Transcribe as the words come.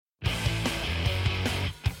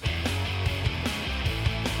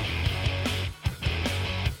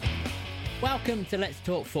Welcome to Let's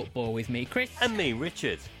Talk Football with me, Chris. And me,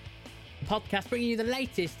 Richard. A podcast bringing you the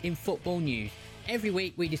latest in football news. Every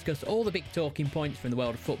week we discuss all the big talking points from the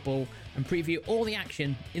world of football and preview all the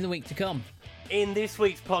action in the week to come. In this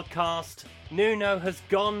week's podcast, Nuno has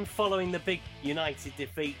gone following the big United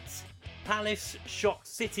defeats. Palace shocked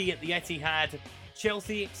City at the Etihad.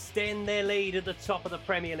 Chelsea extend their lead at the top of the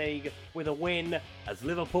Premier League with a win as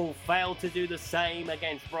Liverpool failed to do the same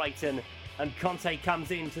against Brighton. And Conte comes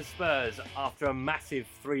into Spurs after a massive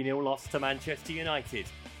 3-0 loss to Manchester United.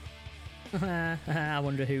 I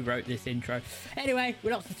wonder who wrote this intro. Anyway,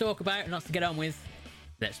 we've lots to talk about and lots to get on with.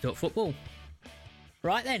 Let's talk football.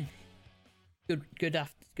 Right then.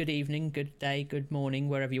 Good evening, good day, good morning,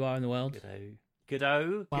 wherever you are in the world.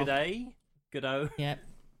 Good-o. Well, Good-day. Good-o. Yeah.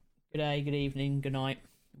 Good day, good evening, good night,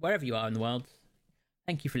 wherever you are in the world.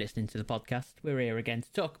 Thank you for listening to the podcast. We're here again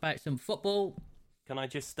to talk about some football. Can I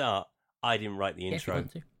just start? I didn't write the If you intro.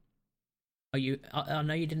 want to. Oh, you? I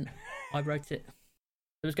know you didn't. I wrote it.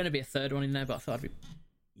 There was going to be a third one in there, but I thought I'd be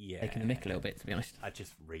taking the mick a little bit, to be honest. I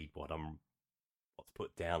just read what's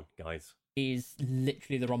put down, guys. He's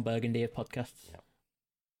literally the Ron Burgundy of podcasts. Yeah.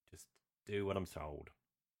 Just do what I'm told.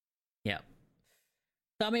 Yeah.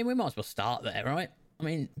 So, I mean, we might as well start there, right? I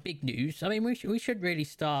mean, big news. I mean, we should really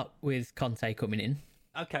start with Conte coming in.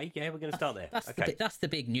 Okay, yeah, we're going to start there. That's the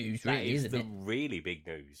big news, really, that is isn't it? the really big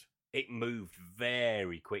news. It moved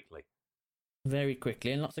very quickly. Very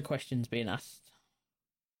quickly, and lots of questions being asked.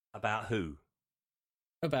 About who?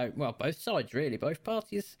 About, well, both sides, really, both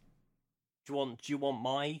parties. Do you want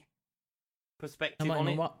my perspective on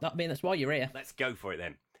it? That's why you're here. Let's go for it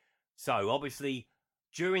then. So, obviously,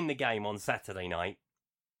 during the game on Saturday night,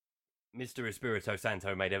 Mr. Espirito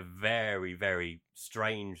Santo made a very, very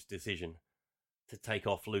strange decision to take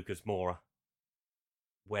off Lucas Moura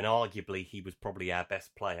when arguably he was probably our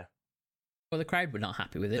best player. Well, the crowd were not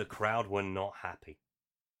happy with it. The crowd were not happy.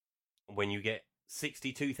 When you get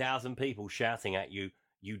 62,000 people shouting at you,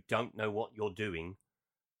 you don't know what you're doing.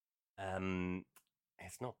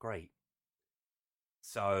 It's not great.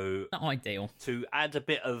 So, Not ideal. to add a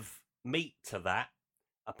bit of meat to that,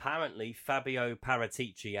 apparently Fabio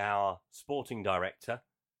Paratici, our sporting director,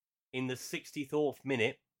 in the 64th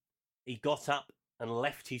minute, he got up and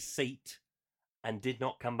left his seat and did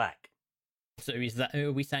not come back. So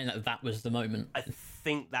are we saying that was the moment? I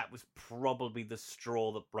think that was probably the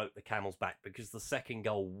straw that broke the camel's back, because the second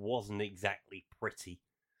goal wasn't exactly pretty.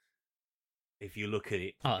 If you look at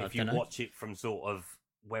it, if you watch it from sort of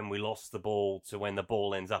when we lost the ball to when the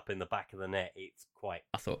ball ends up in the back of the net, it's quite.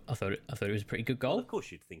 I thought it was a pretty good goal. Well, of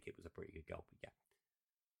course, you'd think it was a pretty good goal, but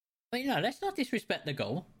yeah. But let's not disrespect the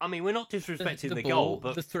goal. I mean, we're not disrespecting the goal,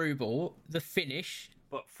 but the through ball, the finish.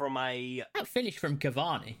 But from that finish from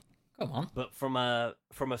Cavani. Come on. But from a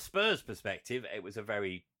Spurs perspective, it was a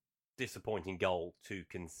very disappointing goal to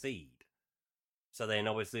concede. So then,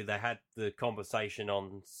 obviously, they had the conversation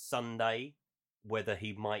on Sunday whether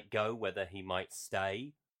he might go, whether he might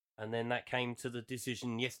stay, and then that came to the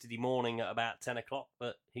decision yesterday morning at about 10 o'clock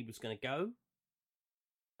that he was going to go.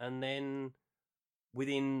 And then,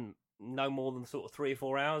 within no more than sort of 3 or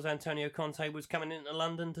 4 hours, Antonio Conte was coming into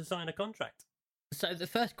London to sign a contract. So the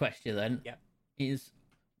first question then is,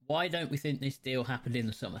 why don't we think this deal happened in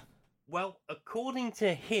the summer? Well, according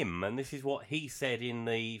to him, and this is what he said in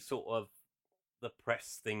the sort of the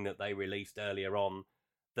press thing that they released earlier on,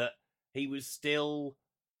 that he was still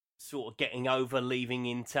sort of getting over leaving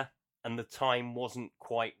Inter, and the time wasn't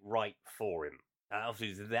quite right for him.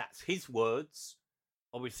 Obviously, that's his words.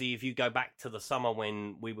 Obviously, if you go back to the summer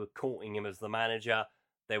when we were courting him as the manager,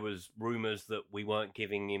 there was rumours that we weren't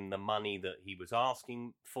giving him the money that he was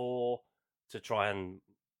asking for to try and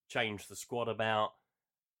change the squad about,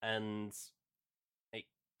 and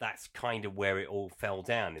that's kind of where it all fell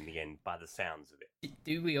down in the end, by the sounds of it.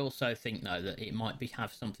 Do we also think, though, that it might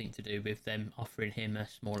have something to do with them offering him a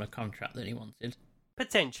smaller contract than he wanted?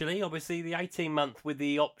 Potentially. Obviously, the 18-month with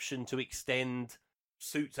the option to extend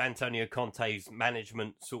suits Antonio Conte's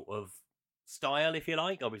management sort of style, if you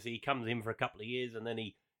like. Obviously, he comes in for a couple of years and then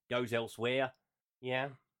he goes elsewhere. Yeah.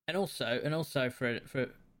 And also for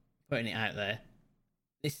putting it out there,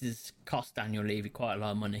 this has cost Daniel Levy quite a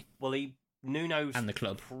lot of money. Well, Nuno's and the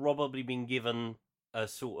club probably been given a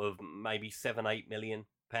sort of maybe £7-8 million.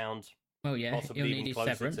 Well, yeah, possibly he'll even need his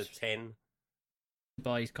closer severance to 10.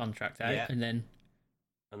 Buy his contract out, and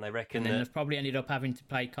they reckon they've probably ended up having to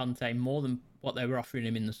pay Conte more than what they were offering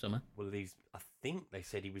him in the summer. Well, I think they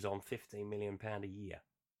said he was on £15 million a year.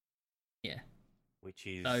 Yeah, which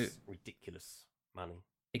is ridiculous money.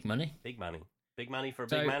 Big money. Big money. Big money for a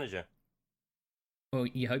big manager. Well,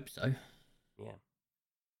 you hope so. Yeah.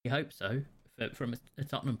 You hope so, from a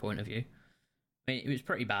Tottenham point of view. I mean, it was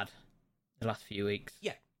pretty bad the last few weeks.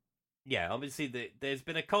 Yeah, obviously there's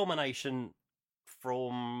been a culmination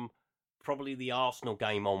from probably the Arsenal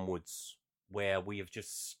game onwards where we have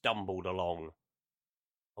just stumbled along.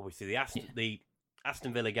 Obviously, the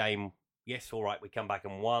Aston Villa game, yes, all right, we come back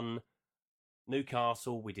and won.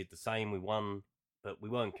 Newcastle, we did the same, we won, but we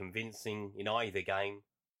weren't convincing in either game.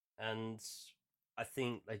 And I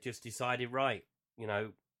think they just decided, right,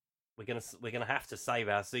 we're gonna have to save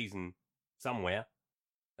our season somewhere.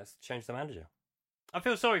 Let's change the manager. I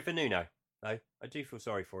feel sorry for Nuno, though. I do feel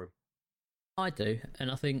sorry for him. I do,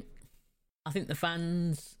 and I think the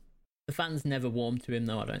fans never warmed to him,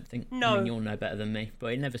 though. I don't think. No, I mean, you'll know better than me,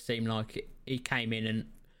 but it never seemed like he came in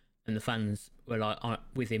and the fans were like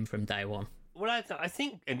with him from day one. Well, I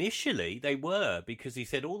think initially they were, because he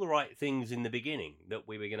said all the right things in the beginning, that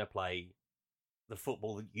we were going to play the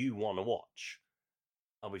football that you want to watch.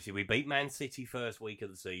 Obviously, we beat Man City first week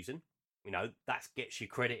of the season. That gets you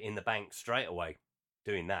credit in the bank straight away,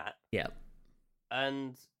 doing that. Yeah.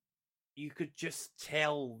 And you could just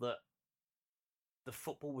tell that the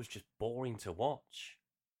football was just boring to watch.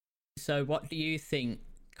 So what do you think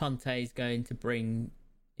Conte is going to bring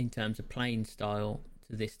in terms of playing style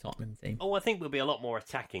to this Tottenham team? Oh, I think we'll be a lot more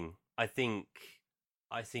attacking. I think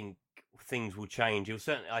things will change.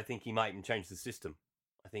 I think he might even change the system.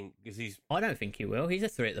 I think because I don't think he will. He's a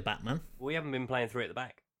three at the back man. We haven't been playing three at the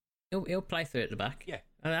back. He'll play three at the back. Yeah.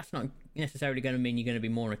 And that's not necessarily going to mean you're going to be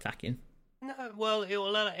more attacking. No, well,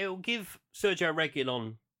 it'll give Sergio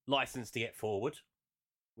Reguilon license to get forward,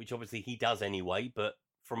 which obviously he does anyway, but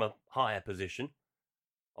from a higher position.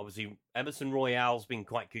 Obviously, Emerson Royale's been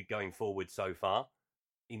quite good going forward so far.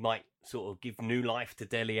 He might sort of give new life to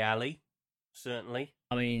Dele Alli, certainly.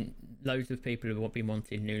 I mean, loads of people have been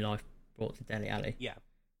wanting new life brought to Dele Alli. Yeah.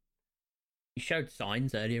 He showed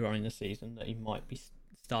signs earlier on in the season that he might be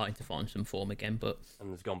starting to find some form again, but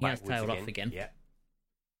has gone backwards tailed off again. Yeah.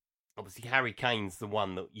 Obviously, Harry Kane's the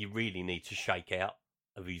one that you really need to shake out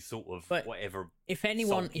of his sort of but whatever. If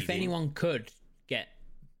anyone could get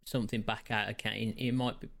something back out of Kane, it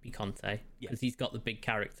might be Conte, because he's got the big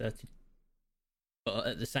character. But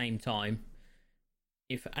at the same time,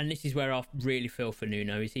 and this is where I really feel for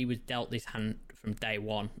Nuno, is he was dealt this hand from day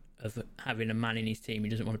one of having a man in his team who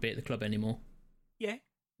doesn't want to be at the club anymore. Yeah,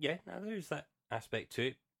 no, there's that aspect to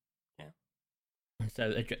it. Yeah.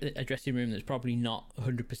 So a dressing room that's probably not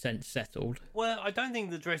 100% settled. Well, I don't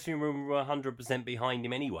think the dressing room were 100% behind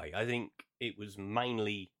him anyway. I think it was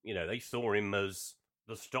mainly, they saw him as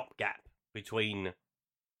the stopgap between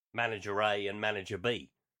manager A and manager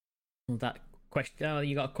B. Well, that question,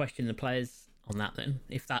 you got to question the players on that then,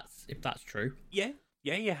 if that's true. Yeah,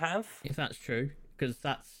 you have. If that's true, because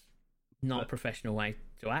that's not a professional way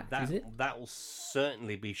to act, is it? That will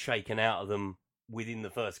certainly be shaken out of them within the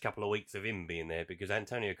first couple of weeks of him being there, because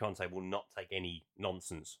Antonio Conte will not take any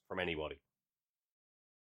nonsense from anybody,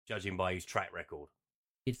 judging by his track record.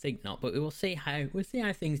 You'd think not, but we'll see how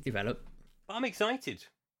things develop. I'm excited.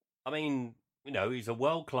 I mean, he's a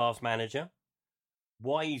world-class manager.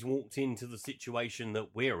 Why he's walked into the situation that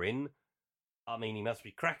we're in, I mean, he must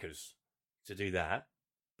be crackers to do that,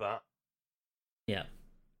 but... Yeah.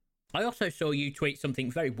 I also saw you tweet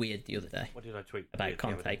something very weird the other day. What did I tweet? About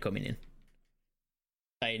Conte coming in.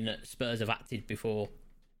 Saying that Spurs have acted before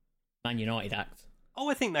Man United act. Oh,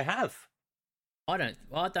 I think they have. I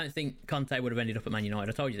don't think Conte would have ended up at Man United.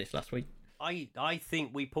 I told you this last week. I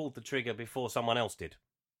think we pulled the trigger before someone else did.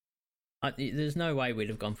 There's no way we'd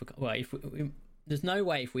have gone for... Well, there's no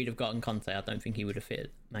way if we'd have gotten Conte, I don't think he would have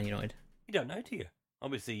fit Man United. You don't know, do you?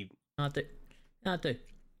 Obviously... I do.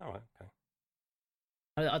 All right, okay.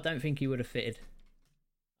 I don't think he would have fitted.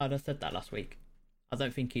 I said that last week. I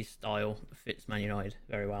don't think his style fits Man United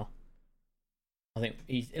very well. I think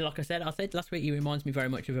he's, like I said last week, he reminds me very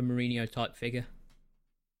much of a Mourinho type figure.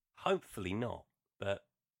 Hopefully not, but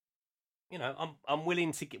I'm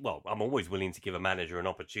willing to. I'm always willing to give a manager an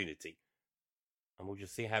opportunity, and we'll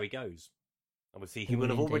just see how he goes. Obviously, he will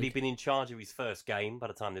have already been in charge of his first game by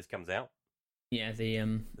the time this comes out. Yeah,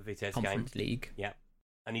 the Vitesse Conference game. League. Yeah,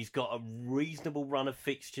 and he's got a reasonable run of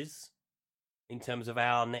fixtures in terms of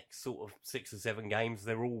our next sort of 6 or 7 games.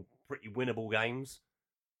 They're all pretty winnable games.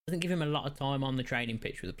 Doesn't give him a lot of time on the training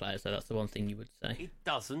pitch with the players, so that's the one thing you would say. It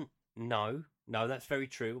doesn't. No, that's very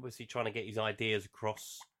true. Obviously, trying to get his ideas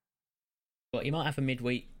across. But you might have a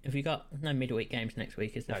midweek. Have you got no midweek games next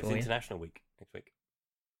week? Is there? No, it's international week next week.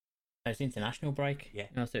 Oh, it's international break. Yeah.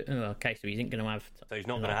 Oh, okay, so he isn't going to have. So he's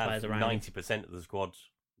not going to have 90% of the squad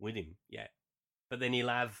with him yet. But then he'll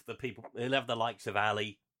have the people. He'll have the likes of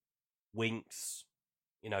Ali, Winks.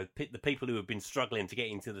 The people who have been struggling to get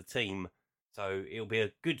into the team. So it'll be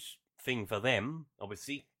a good thing for them.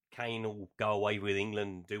 Obviously, Kane will go away with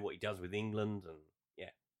England, do what he does with England, and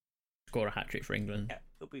score a hat-trick for England.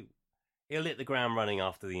 Yeah, he'll hit the ground running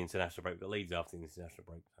after the international break, but Leeds after the international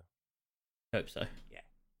break. So. Hope so. Yeah,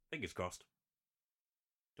 fingers crossed. Do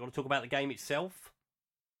you want to talk about the game itself?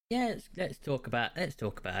 Yeah, let's talk about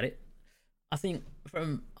it. I think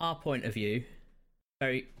from our point of view,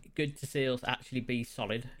 very good to see us actually be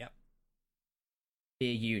solid. Yep. Be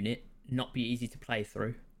a unit, not be easy to play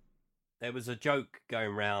through. There was a joke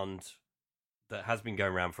going round that has been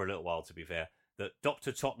going around for a little while, to be fair, that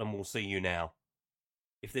Dr. Tottenham will see you now.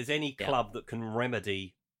 If there's any club that can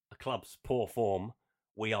remedy a club's poor form,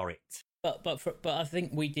 we are it. But I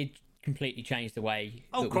think we did completely change the way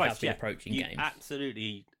we have been approaching games.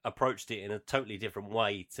 Absolutely approached it in a totally different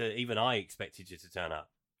way to even I expected you to turn up.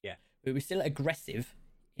 Yeah. We were still aggressive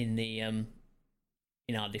in the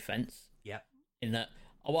in our defence. Yeah. In that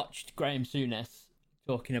I watched Graham Souness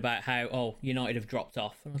talking about how United have dropped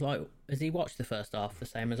off. And I was like, has he watched the first half the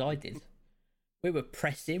same as I did? We were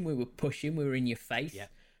pressing, we were pushing, we were in your face. Yeah.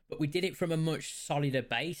 But we did it from a much solider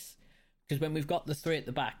base. Because when we've got the three at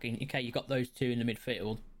the back, and okay, you've got those two in the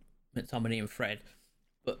midfield, McTominay and Fred,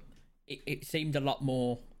 but it seemed a lot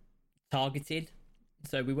more targeted.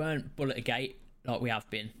 So we weren't bullet a gate like we have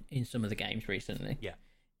been in some of the games recently. Yeah.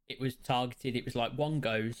 It was targeted. It was like one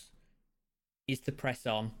goes is to press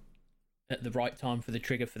on at the right time for the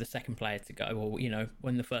trigger for the second player to go. Or,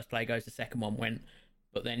 when the first player goes, the second one went.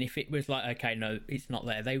 But then if it was like, okay, no, it's not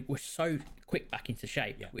there. They were so quick back into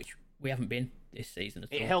shape, which we haven't been this season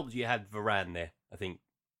at all. It helped you had Varane there, I think.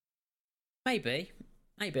 Maybe.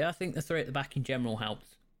 I think the three at the back in general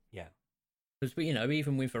helped. Yeah. Because,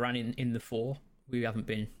 even with Varane in the four, we haven't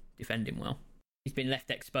been defending well. He's been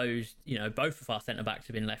left exposed. Both of our centre-backs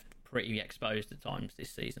have been left pretty exposed at times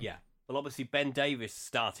this season. Yeah. Well, obviously, Ben Davies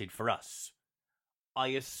started for us. I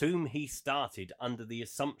assume he started under the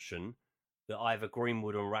assumption that either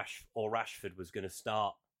Greenwood or Rashford was going to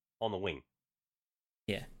start on the wing.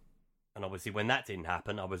 Yeah. And obviously, when that didn't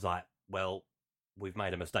happen, I was like, well, we've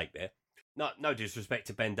made a mistake there. No disrespect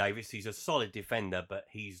to Ben Davies. He's a solid defender, but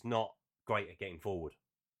he's not great at getting forward.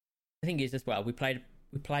 The thing is, as well, we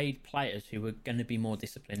played players who were going to be more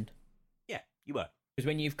disciplined. Yeah, you were. Because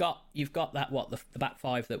when you've got that, the back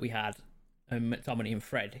five that we had, McTominay and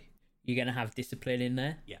Fred, you're going to have discipline in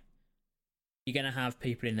there. Yeah. You're going to have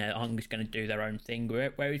people in there that aren't just going to do their own thing.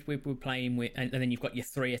 Whereas we're playing with, and then you've got your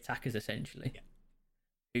three attackers essentially,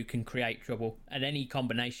 who can create trouble. And any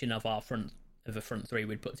combination of a front three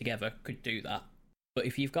we'd put together could do that. But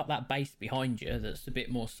if you've got that base behind you that's a bit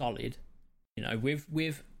more solid,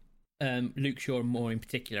 with Luke Shaw more in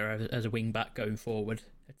particular as a wing back going forward,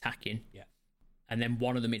 attacking, and then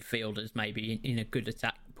one of the midfielders maybe in a good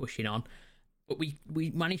attack pushing on. But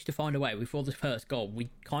we managed to find a way. Before the first goal, we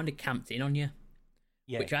kind of camped in on you,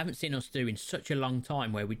 which I haven't seen us do in such a long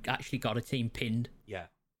time, where we actually got a team pinned. Yeah,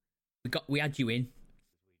 we had you in,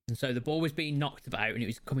 and so the ball was being knocked about and it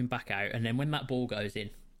was coming back out. And then when that ball goes in,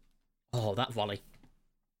 that volley.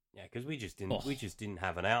 Yeah, because we just didn't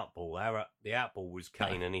have an out ball. The out ball was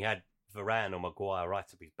Kane, and he had Varane or Maguire right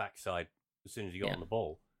up his backside as soon as he got on the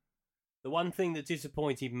ball. The one thing that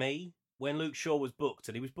disappointed me, when Luke Shaw was booked,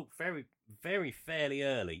 and he was booked very, very fairly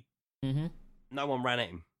early, no one ran at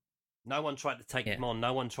him. No one tried to take him on.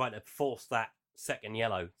 No one tried to force that second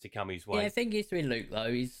yellow to come his way. Yeah, the thing is with Luke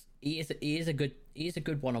though, he is a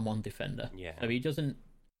good one-on-one defender. Yeah. So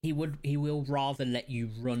he will rather let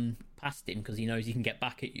you run past him because he knows he can get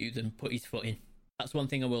back at you than put his foot in. That's one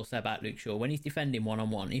thing I will say about Luke Shaw. When he's defending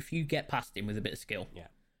one-on-one, if you get past him with a bit of skill,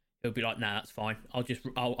 he'll be like, "Nah, that's fine. I'll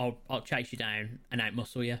chase you down and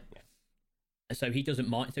out-muscle you." Yeah. So he doesn't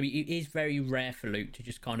mind. So it is very rare for Luke to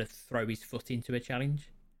just kind of throw his foot into a challenge.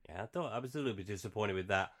 Yeah, I was a little bit disappointed with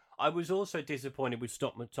that. I was also disappointed with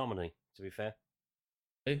Scott McTominay, to be fair.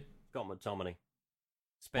 Who? Scott McTominay.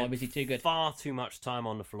 Why was he too good? Far too much time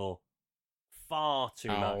on the floor. Far too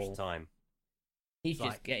much time. He's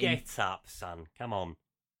just just getting... Get up, son. Come on.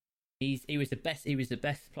 He was the best. He was the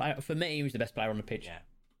best player. For me, he was the best player on the pitch.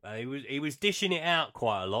 Yeah. He was dishing it out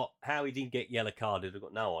quite a lot. How he didn't get yellow carded, I've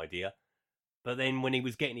got no idea. But then when he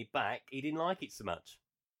was getting it back, he didn't like it so much.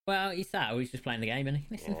 Well, he's that. He's just playing the game, isn't he?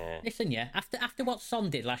 Listen, yeah. After what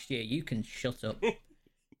Son did last year, you can shut up.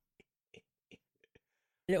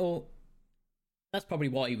 That's probably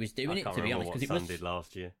what he was doing, to be honest. Because Son did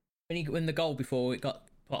last year. When the goal before it got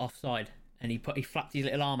put offside, and he flapped his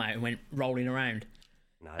little arm out and went rolling around.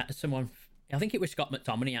 No. I think it was Scott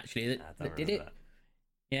McTominay actually that did it. That.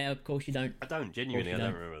 Yeah, of course you don't. I don't genuinely. I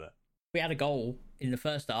don't remember that. We had a goal in the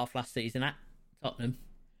first half last season at Tottenham.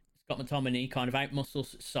 Scott McTominay kind of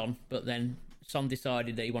out-muscles Son, but then Son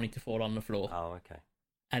decided that he wanted to fall on the floor. Oh, okay.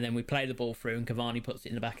 And then we play the ball through and Cavani puts it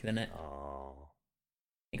in the back of the net. Oh.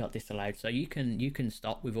 It got disallowed. So you can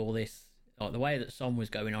stop with all this. Like the way that Son was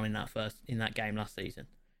going on in that game last season,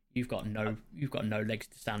 you've got no legs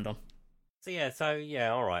to stand on.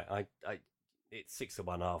 All right. It's 6 of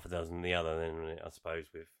one, half a dozen the other. Then I suppose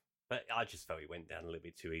but I just felt he went down a little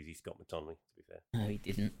bit too easy, Scott McTominay. To be fair, no, he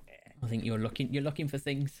didn't. I think you're looking for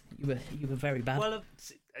things. You were very bad. Well,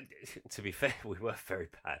 to be fair, we were very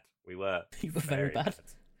bad. We were. You were very bad.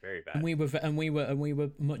 Very bad. And we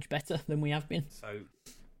were much better than we have been. So,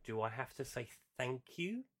 do I have to say thank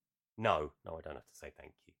you? No, I don't have to say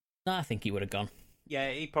thank you. No, I think he would have gone.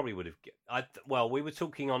 Yeah, he probably would have. Well, we were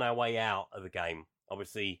talking on our way out of the game.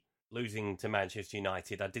 Obviously, losing to Manchester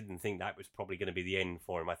United, I didn't think that was probably going to be the end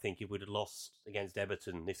for him. I think he would have lost against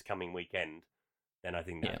Everton this coming weekend. Then I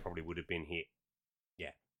think that probably would have been hit.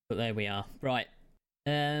 Yeah. But there we are. Right.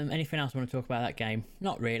 Anything else I want to talk about that game?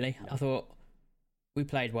 Not really. No. I thought we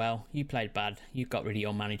played well. You played bad. You got rid of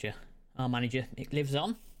your manager. Our manager, it lives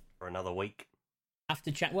on. For another week.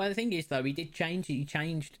 Well, the thing is, though, he did change. He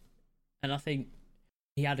changed. And I think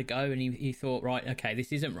he had a go and he thought, right, okay,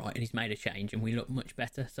 this isn't right. And he's made a change and we look much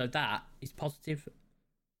better. So that is positive.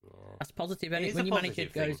 Yeah. That's positive. When your manager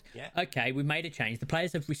goes, okay, we made a change. The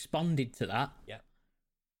players have responded to that. Yeah.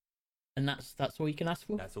 And that's all you can ask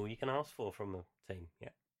for. That's all you can ask for from the team. Yeah.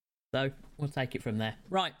 So we'll take it from there.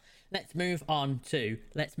 Right. Let's move on to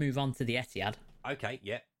the Etihad. Okay.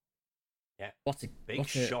 Yeah. Yeah. What a big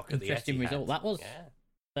shock at the interesting Etihad. result that was. Yeah.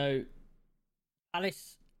 So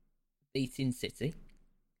Palace beating City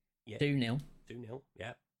 2-0. 2-0.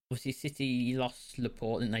 Yeah. Obviously, City lost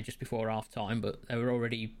Laporte, didn't they, just before half time, but they were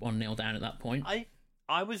already 1-0 down at that point.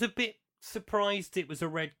 I was a bit surprised it was a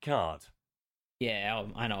red card. Yeah,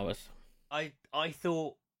 I know. I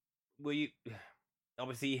thought,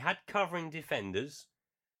 obviously, he had covering defenders.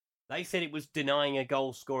 They said it was denying a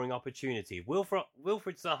goal scoring opportunity. Wilfried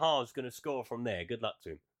Zaha's going to score from there. Good luck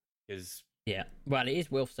to him. Yeah, well, it is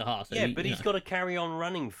Wilf Zaha. So but he's got to carry on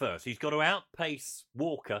running first. He's got to outpace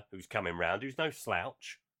Walker, who's coming round, who's no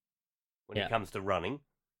slouch when it comes to running.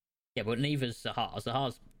 Yeah, but neither's Zaha.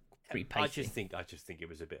 Zaha's pretty pacey. I just think it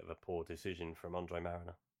was a bit of a poor decision from Andre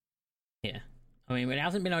Mariner. Yeah. I mean, it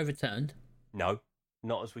hasn't been overturned. No,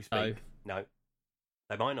 not as we speak. No.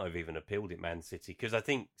 They might not have even appealed it, Man City, because I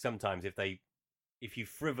think sometimes if you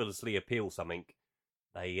frivolously appeal something,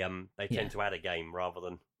 they tend to add a game rather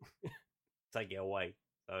than take it away.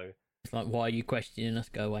 So it's like, why are you questioning us?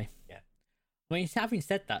 Go away. Yeah. I mean, having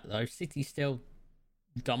said that, though, City still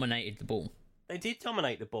dominated the ball. They did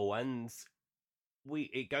dominate the ball, and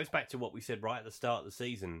it goes back to what we said right at the start of the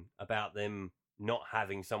season about them not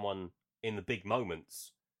having someone in the big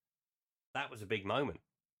moments. That was a big moment.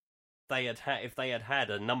 If they had had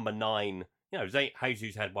a number 9,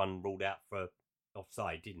 Jesus had one ruled out for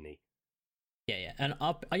offside, didn't he? Yeah, and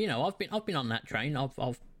I've been on that train.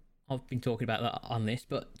 I've been talking about that on this,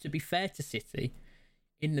 but to be fair to City,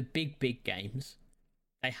 in the big games,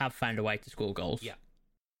 they have found a way to score goals. Yeah,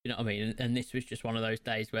 you know what I mean. And this was just one of those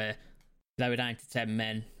days where they were down to 10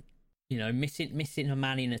 men. Missing a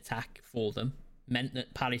man in attack for them meant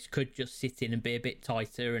that Palace could just sit in and be a bit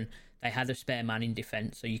tighter, and they had a spare man in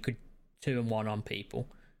defence, so you could 2-1 on people,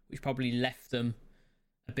 which probably left them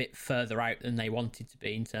a bit further out than they wanted to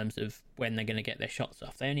be in terms of when they're going to get their shots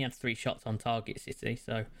off. They only had 3 shots on target, City,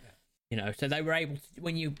 so so they were able to,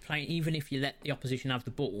 when you play, even if you let the opposition have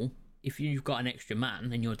the ball, if you've got an extra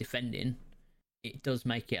man and you're defending, it does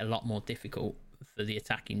make it a lot more difficult for the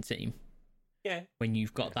attacking team. Yeah, when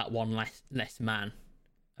you've got that one less man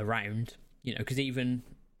around, because even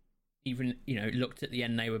looked at the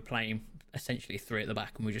end, they were playing essentially 3 at the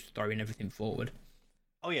back and we're just throwing everything forward.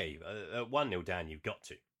 Oh yeah, 1-0 down, you've got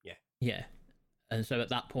to. Yeah, and so at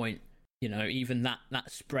that point, even that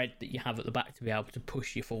spread that you have at the back to be able to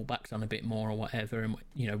push your fullbacks on a bit more or whatever, and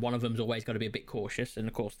one of them's always got to be a bit cautious, and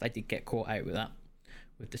of course they did get caught out with that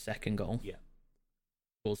with the second goal. Yeah,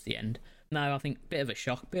 towards the end. No, I think bit of a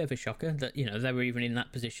shocker that they were even in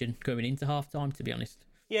that position going into half time, to be honest.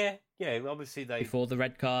 Yeah. Obviously before the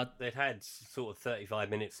red card, they'd had sort of 35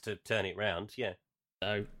 minutes to turn it round. Yeah.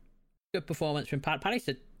 So good performance from Palace.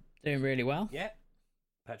 Are doing really well. Yeah.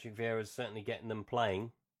 Patrick Vieira's certainly getting them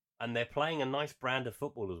playing, and they're playing a nice brand of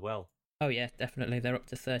football as well. Oh yeah, definitely. They're up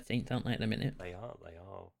to 13th, aren't they, at the minute? They are.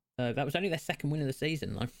 That was only their second win of the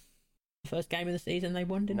season, though. First game of the season they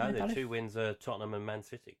won, didn't they? No, their 2 wins are Tottenham and Man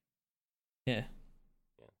City. Yeah.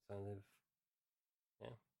 So they've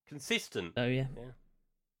consistent. Oh yeah.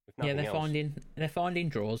 Yeah, they're finding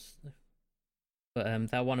draws, but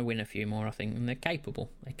they'll want to win a few more, I think, and they're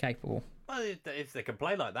capable. Well, if they can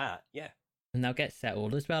play like that, yeah. and they'll get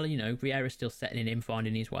settled as well. Vieira's still settling in,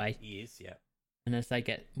 finding his way. He is, yeah. And as they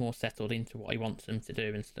get more settled into what he wants them to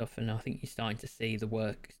do and stuff, and I think you're starting to see the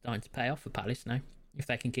work starting to pay off for Palace now, if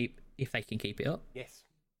they can keep it up. Yes,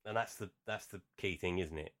 and that's the key thing,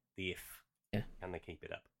 isn't it? The if. Yeah. Can they keep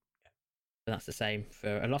it up? Yeah. And that's the same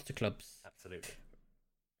for a lot of clubs. Absolutely.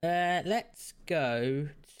 Let's go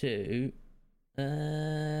to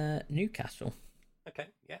Newcastle. Okay,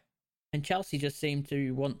 yeah. And Chelsea just seem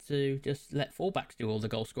to want to just let fullbacks do all the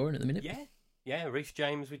goal scoring at the minute. Yeah. Reece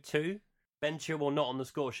James with 2. Ben Chilwell not on the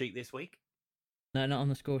score sheet this week. No, not on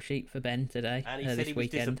the score sheet for Ben today. And he said he was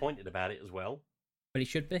weekend. disappointed about it as well. But he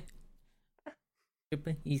should be.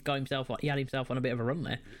 He's got himself on. He had himself on a bit of a run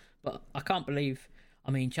there. But I can't believe. I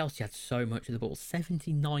mean, Chelsea had so much of the ball.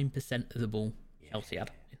 79% of the ball Chelsea had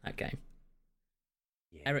in that game.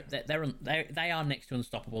 Yeah. They are next to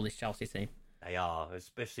unstoppable, this Chelsea team. They are,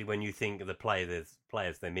 especially when you think of the players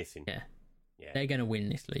they're missing. Yeah. They're going to win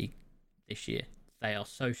this league this year. They are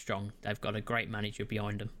so strong. They've got a great manager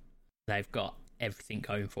behind them. They've got everything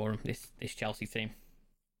going for them, this Chelsea team.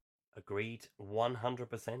 Agreed,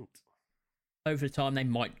 100%. Over the time, they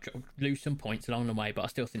might lose some points along the way, but I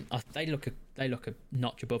still think they look a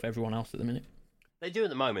notch above everyone else at the minute. They do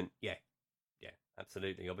at the moment, yeah,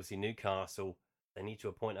 absolutely. Obviously, Newcastle, they need to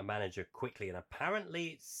appoint a manager quickly, and apparently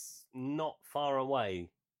it's not far away.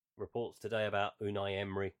 Reports today about Unai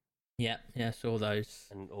Emery. Yeah, saw those.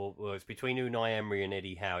 Or it's between Unai Emery and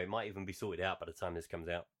Eddie Howe. It might even be sorted out by the time this comes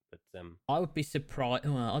out. But I would be surprised.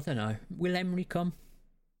 Well, I don't know. Will Emery come?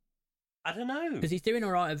 I don't know. Because he's doing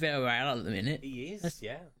all right at Villarreal at the minute. He is,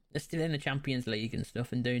 yeah. They're still in the Champions League and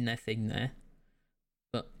stuff and doing their thing there.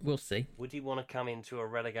 But we'll see. Would he want to come into a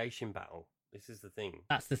relegation battle? This is the thing.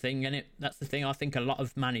 That's the thing, isn't it? That's the thing. I think a lot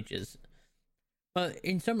of managers... Well,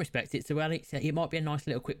 in some respects, it might be a nice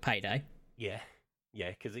little quick payday. Yeah,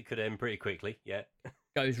 because it could end pretty quickly, yeah.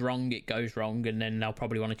 Goes wrong, and then they'll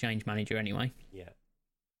probably want to change manager anyway. Yeah.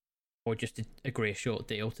 Or just to agree a short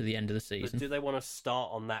deal to the end of the season. But do they want to start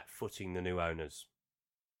on that footing, the new owners?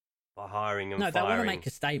 By hiring and firing? No, they want to make a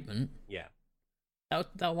statement. Yeah.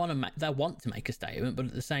 They'll want to make a statement, but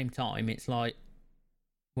at the same time, it's like,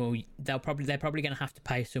 well, they're probably going to have to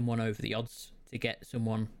pay someone over the odds to get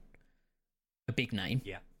someone, a big name,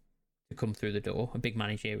 to come through the door, a big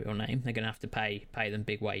managerial name. They're going to have to pay them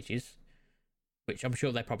big wages, which I'm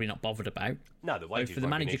sure they're probably not bothered about. No, the wages. So for the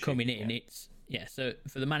manager coming in, So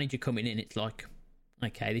for the manager coming in, it's like,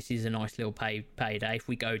 okay, this is a nice little payday. If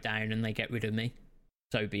we go down and they get rid of me,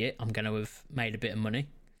 so be it. I'm going to have made a bit of money.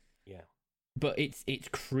 Yeah. But it's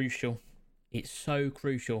crucial. It's so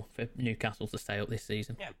crucial for Newcastle to stay up this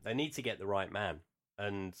season. Yeah, they need to get the right man,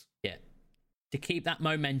 and to keep that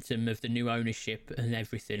momentum of the new ownership and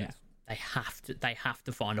everything, they have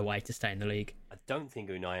to find a way to stay in the league. I don't think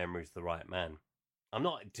Unai Emery's the right man.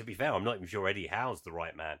 To be fair, I'm not even sure Eddie Howe's the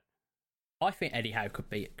right man. I think Eddie Howe could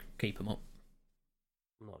keep them up.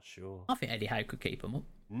 I'm not sure. I think Eddie Howe could keep them up.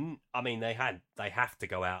 I mean, they have to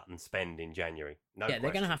go out and spend in January. No, they're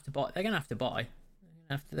going to have to buy. They're going to have to buy.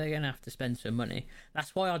 They're going to have to spend some money.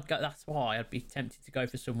 That's why I'd be tempted to go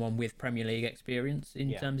for someone with Premier League experience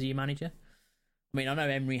in terms of your manager. I mean, I know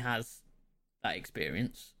Emery has that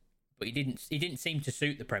experience, but he didn't seem to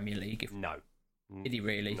suit the Premier League. No, did he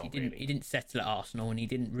really? Not He didn't. really. He didn't settle at Arsenal, and he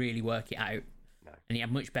didn't really work it out. No. And he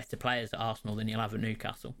had much better players at Arsenal than he'll have at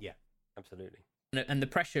Newcastle. Yeah, absolutely. And the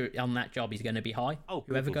pressure on that job is going to be high. Oh,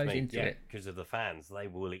 whoever goes into it, because of the fans, they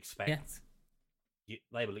will expect.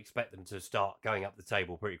 They will expect them to start going up the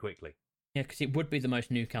table pretty quickly. Yeah, because it would be the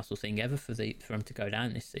most Newcastle thing ever for them to go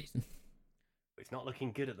down this season. It's not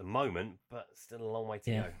looking good at the moment, but still a long way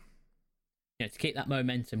to go. To keep that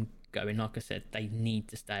momentum going, like I said, they need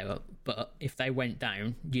to stay up. But if they went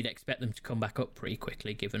down, you'd expect them to come back up pretty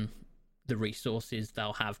quickly, given the resources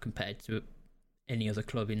they'll have compared to any other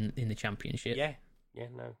club in the Championship. Yeah,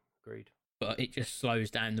 no, agreed. But it just slows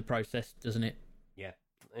down the process, doesn't it? Yeah.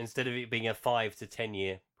 Instead of it being a 5 to 10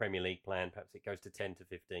 year Premier League plan, perhaps it goes to 10 to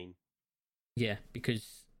 15. Yeah,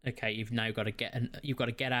 because you've now got to get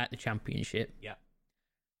out the Championship. Yeah.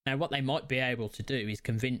 Now, what they might be able to do is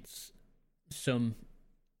convince some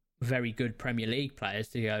very good Premier League players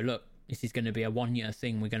to go, look, this is going to be a 1 year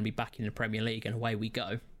thing. We're going to be back in the Premier League, and away we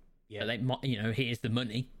go. Yeah. So they might, here's the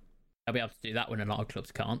money. They'll be able to do that when a lot of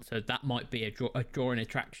clubs can't. So that might be a drawing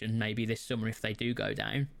attraction maybe this summer if they do go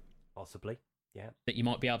down. Possibly. Yeah. That you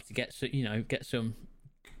might be able to get some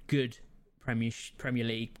good Premier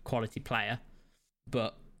League quality player.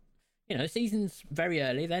 But the season's very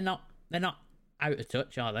early. They're not out of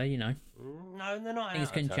touch, are they? No, they're not.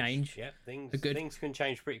 Things can change. Yeah, things can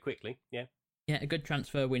change pretty quickly. Yeah. Yeah, a good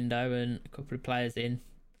transfer window and a couple of players in.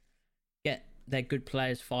 get their good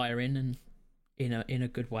players firing and in a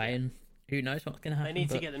good way, and who knows what's going to happen. They need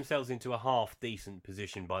to get themselves into a half decent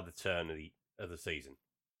position by the turn of the season.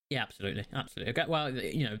 Yeah, absolutely. Okay, well,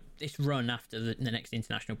 this run after the next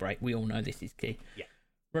international break, we all know this is key. Yeah.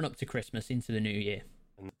 Run up to Christmas into the new year.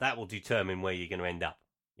 And that will determine where you're going to end up.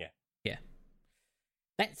 Yeah. Yeah.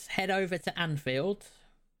 Let's head over to Anfield.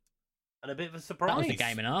 And a bit of a surprise. That was a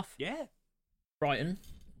game and a half. Yeah. Brighton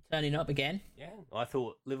turning up again. Yeah. I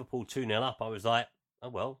thought Liverpool 2-0 up. I was like, oh,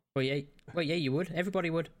 well. Well, yeah, you would. Everybody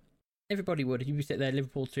would. You'd be sitting there,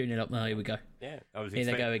 Liverpool 2-0 up. Oh, here we go. Yeah. Here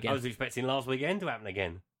they go again. I was expecting last weekend to happen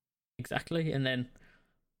again. Exactly. And then,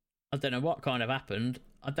 I don't know what kind of happened.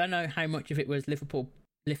 I don't know how much of it was Liverpool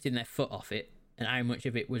lifting their foot off it and how much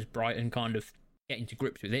of it was Brighton kind of getting to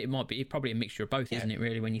grips with it. It might be probably a mixture of both, isn't it,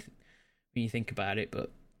 really, when you think about it,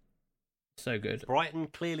 but so good. Brighton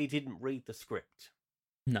clearly didn't read the script.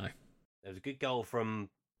 No. There was a good goal from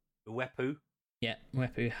Uwepu. Yeah,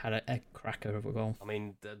 Uwepu had a cracker of a goal. I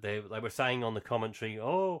mean, they were saying on the commentary,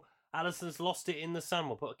 oh, Alisson's lost it in the sun.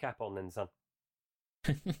 We'll put a cap on then, son.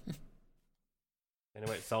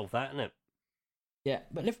 Anyway, it solved that, isn't it? Yeah,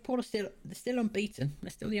 but Liverpool are still unbeaten.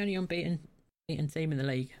 They're still the only unbeaten team in the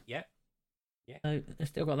league. Yeah. Yeah. So they've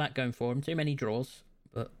still got that going for them. Too many draws,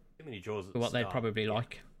 but too many draws at for what they'd probably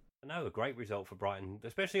like. No, a great result for Brighton,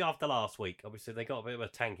 especially after last week. Obviously, they got a bit of a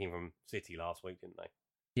tanking from City last week, didn't they?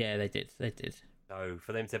 Yeah, they did. So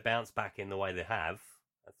for them to bounce back in the way they have,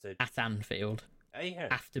 at Anfield, yeah,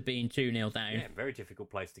 after being 2-0 down, yeah, very difficult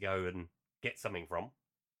place to go and get something from.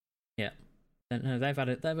 Yeah, no,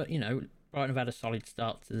 Brighton have had a solid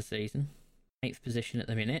start to the season, 8th position at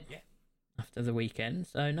the minute. Yeah, after the weekend,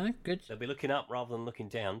 so no, good. They'll be looking up rather than looking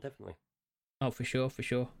down, definitely. Oh, for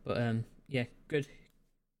sure. But yeah, good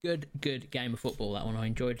game of football, that one. I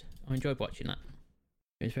enjoyed watching that.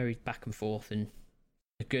 It was very back and forth and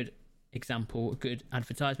a good example, a good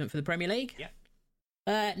advertisement for the Premier League.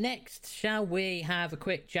 Yeah. Next, shall we have a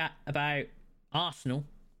quick chat about Arsenal?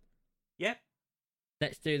 Yeah.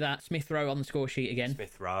 Let's do that. Smith Rowe on the score sheet again.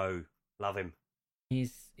 Smith Rowe, love him.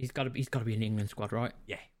 He's got to be in the England squad, right?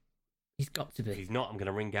 Yeah. He's got to be. If he's not, I'm going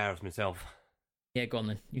to ring Gareth myself. Yeah, go on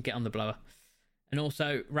then. You get on the blower. And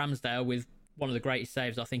also Ramsdale with one of the greatest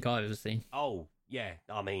saves I think I've ever seen. Oh, yeah.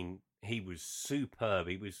 I mean, he was superb.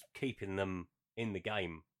 He was keeping them in the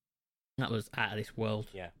game. That was out of this world.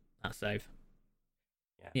 Yeah. That save.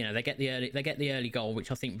 Yeah. They get the early goal,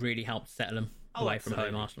 which I think really helped settle them away absolutely.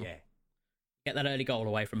 from home, Arsenal. Yeah. Get that early goal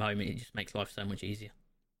away from home, it just makes life so much easier.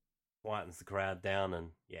 Quietens the crowd down and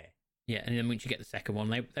yeah. Yeah, and then once you get the second one,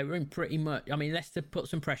 they were in pretty much... I mean, Leicester put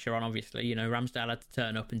some pressure on, obviously. Ramsdale had to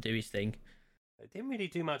turn up and do his thing. They didn't really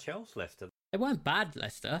do much else, Leicester. They weren't bad,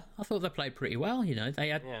 Leicester. I thought they played pretty well, They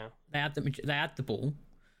had the ball.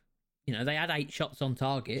 They had 8 shots on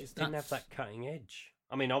target. They just didn't have that cutting edge.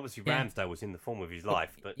 I mean, obviously Ramsdale was in the form of his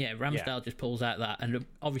life, but... Yeah, Ramsdale just pulls out that. And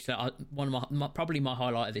obviously, one of probably my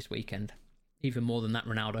highlight of this weekend, even more than that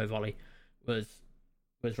Ronaldo volley, was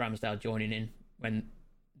Ramsdale joining in when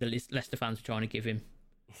the Leicester fans were trying to give him...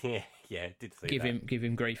 Yeah, did see that. Give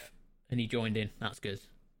him grief, and he joined in. That's good.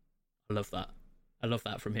 I love that. I love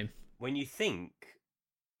that from him. When you think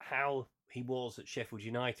how he was at Sheffield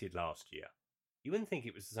United last year, you wouldn't think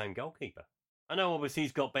it was the same goalkeeper. I know, obviously,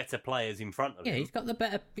 he's got better players in front of him. Yeah, he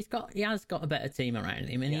has got a better team around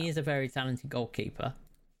him, and he is a very talented goalkeeper.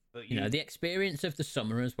 But the experience of the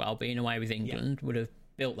summer as well, being away with England, would have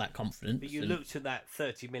built that confidence. But you looked at that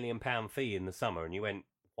 £30 million fee in the summer, and you went,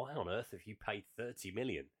 "Why on earth have you paid £30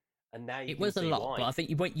 million?" And now it was a lot, why. But I think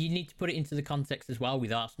you need to put it into the context as well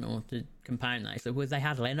with Arsenal to compound that. So they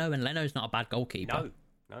had Leno, and Leno's not a bad goalkeeper.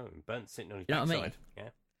 No, Burnt sitting on his backside. What I mean? Yeah,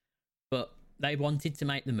 but they wanted to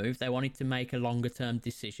make the move. They wanted to make a longer term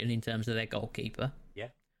decision in terms of their goalkeeper. Yeah.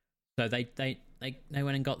 So they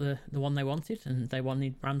went and got the one they wanted, and they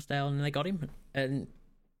wanted Ramsdale, and they got him, and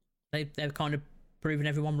they're kind of proving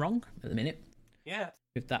everyone wrong at the minute. Yeah.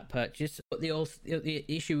 With that purchase, but the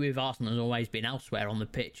issue with Arsenal has always been elsewhere on the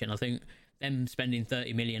pitch, and I think them spending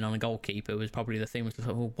 30 million on a goalkeeper was probably the thing. Was like,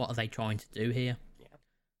 well, what are they trying to do here?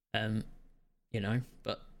 Yeah.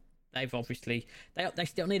 But they've obviously they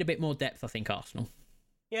still need a bit more depth. I think Arsenal.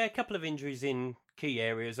 Yeah, a couple of injuries in key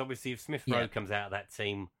areas. Obviously, if Smith Rowe comes out of that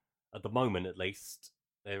team, at the moment at least,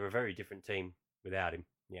 they're a very different team without him.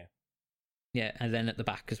 Yeah. Yeah, and then at the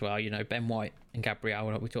back as well, Ben White and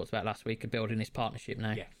Gabriel, like we talked about last week, are building this partnership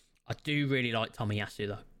now. Yeah. I do really like Tomiyasu,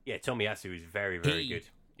 though. Yeah, Tomiyasu is very, very good.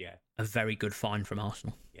 Yeah. A very good find from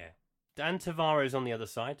Arsenal. Yeah. Dan Tavares on the other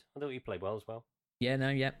side. I thought he played well as well.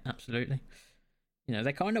 Yeah, absolutely.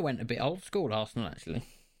 They kind of went a bit old school, Arsenal, actually.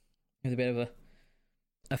 With a bit of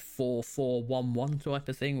a 4-4-1-1 type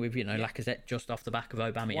of thing with, Lacazette just off the back of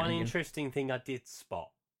Aubameyang. One interesting thing I did spot,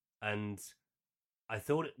 and I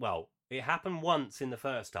thought it happened once in the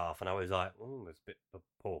first half, and I was like, oh, there's a bit of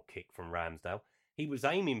a poor kick from Ramsdale. He was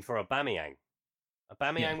aiming for Aubameyang.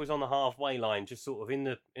 Aubameyang was on the halfway line, just sort of in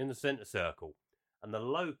the centre circle, and the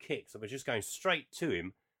low kicks were just going straight to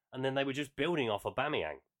him, and then they were just building off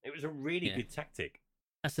Aubameyang. It was a really good tactic.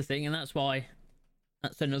 That's the thing, and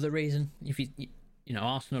that's another reason. If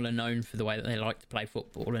Arsenal are known for the way that they like to play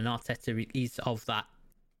football, and Arteta is of that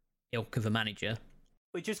ilk of a manager.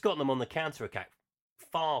 We just got them on the counter-attack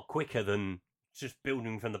far quicker than just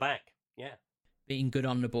building from the back. Yeah. Being good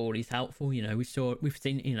on the ball is helpful. We've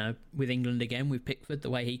seen, with England again, with Pickford, the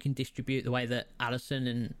way he can distribute, the way that Alisson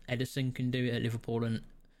and Ederson can do it at Liverpool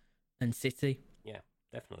and City. Yeah,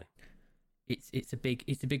 definitely. It's a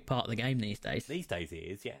big part of the game these days. These days it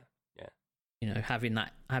is, yeah. Having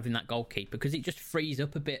that goalkeeper, because it just frees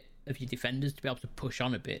up a bit of your defenders to be able to push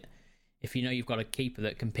on a bit. If you've got a keeper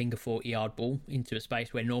that can ping a 40-yard ball into a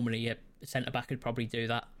space where normally a centre-back would probably do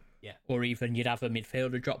that. Yeah. Or even you'd have a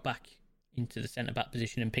midfielder drop back into the centre-back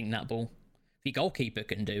position and ping that ball. If your goalkeeper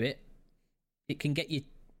can do it, it can get you,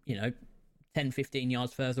 10, 15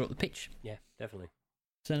 yards further up the pitch. Yeah, definitely.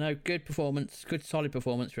 So no, good solid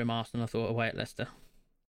performance from Arsenal, I thought, away at Leicester.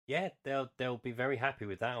 Yeah, they'll be very happy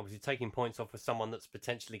with that. Obviously, taking points off of someone that's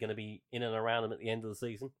potentially going to be in and around them at the end of the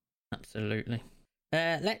season. Absolutely.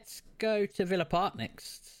 Let's go to Villa Park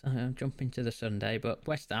next. Jump into the Sunday, but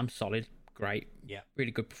West Ham, solid, great. Yeah.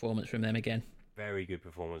 Really good performance from them again. Very good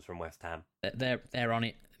performance from West Ham. They're on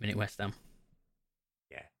it at the minute, West Ham.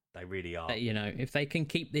 Yeah, they really are. If they can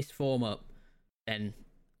keep this form up, then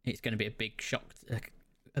it's going to be a big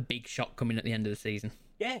shock coming at the end of the season.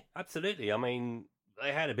 Yeah, absolutely. I mean,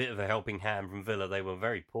 they had a bit of a helping hand from Villa. They were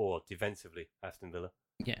very poor defensively, Aston Villa.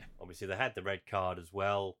 Yeah. Obviously, they had the red card as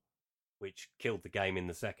well, which killed the game in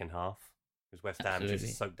the second half, because West Ham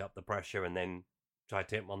just soaked up the pressure and then tried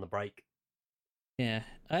to hit them on the break. Yeah.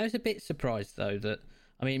 I was a bit surprised, though, that,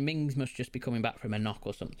 Mings must just be coming back from a knock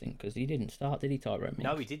or something, because he didn't start, did he, Tyrone Mings?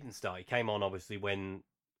 No, he didn't start. He came on, obviously, when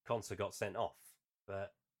Konsa got sent off.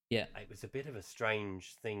 But yeah, it was a bit of a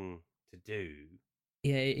strange thing to do.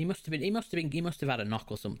 Yeah, he must have had a knock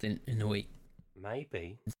or something in the week.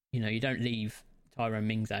 Maybe. You don't leave Tyrone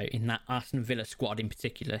Mings out in that Aston Villa squad in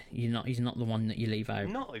particular. He's not the one that you leave out.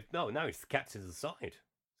 No, he's the captain of the side.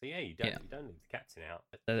 So yeah, you don't leave the captain out.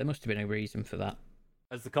 So there must have been a reason for that.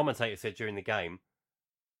 As the commentator said during the game,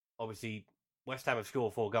 obviously West Ham have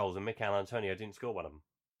scored 4 goals and Mikel Antonio didn't score one of them.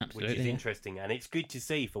 Absolutely, which is interesting, and it's good to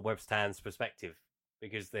see for West Ham's perspective,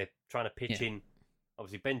 because they're trying to pitch in.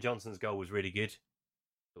 Obviously, Ben Johnson's goal was really good.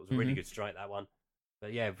 It was a really good strike, that one.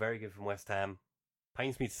 But yeah, very good from West Ham.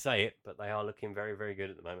 Pains me to say it, but they are looking very, very good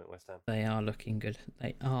at the moment, West Ham. They are looking good.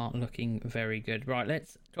 They are looking very good. Right,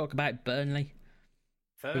 let's talk about Burnley.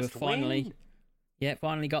 First win. Yeah,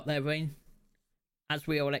 finally got their win. As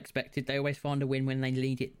we all expected, they always find a win when they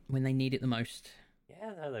need it the most.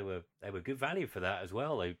 Yeah, no, they were good value for that as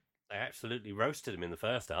well. They absolutely roasted them in the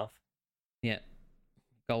first half. Yeah.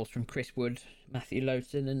 Goals from Chris Wood, Matthew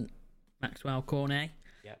Lowton and Maxwell Cornet.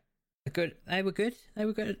 Yeah. They were good.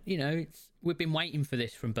 We've been waiting for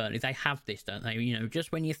this from Burnley. They have this, don't they?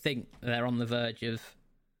 Just when you think they're on the verge of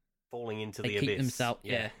falling into the abyss.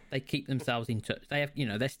 They keep themselves in touch. They have,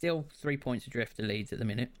 they're still 3 points adrift to Leeds at the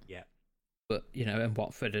minute. Yeah. But, and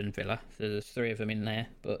Watford and Villa. So there's 3 of them in there,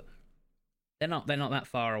 but they're not that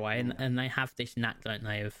far away, and they have this knack, don't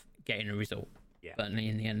they, of getting a result. Yeah. Burnley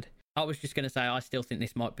in the end. I was just going to say, I still think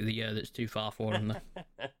this might be the year that's too far for them.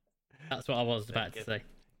 That's what I was about to say.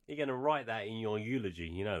 You're going to write that in your eulogy,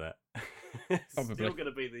 you know that. Probably. Still going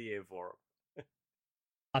to be the year for them.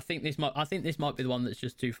 I think this might be the one that's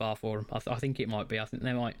just too far for them. I think it might be. I think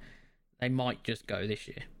they might just go this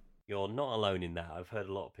year. You're not alone in that. I've heard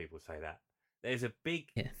a lot of people say that. There's a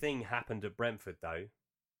big thing happened at Brentford, though.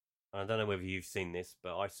 I don't know whether you've seen this,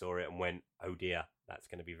 but I saw it and went, oh dear, that's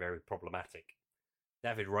going to be very problematic.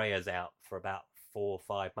 David Raya's out for about 4 or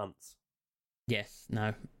 5 months. Yes,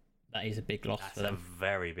 no, that is a big loss for them. That's a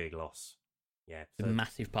very big loss. Yeah, so a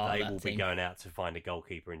massive part of that team. They will be going out to find a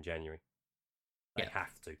goalkeeper in January. They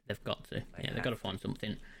have to. They've got to. They've got to find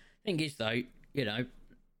something. Thing is, though,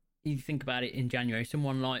 you think about it in January,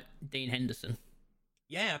 someone like Dean Henderson.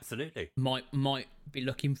 Yeah, absolutely. Might be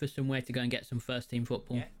looking for somewhere to go and get some first team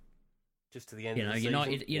football. Yeah. Just to the end of the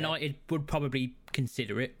season. United would probably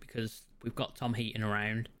consider it because we've got Tom Heaton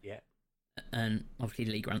around. Yeah. And obviously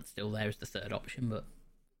Lee Grant's still there as the third option, but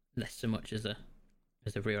less so much as a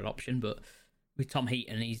real option. But with Tom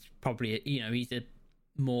Heaton, he's probably he's a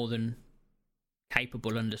more than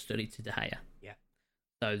capable understudy to De Gea. Yeah.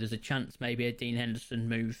 So there's a chance maybe a Dean Henderson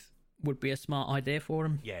move would be a smart idea for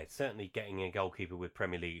him. Yeah, certainly getting a goalkeeper with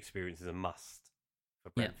Premier League experience is a must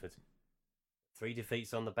for Brentford. 3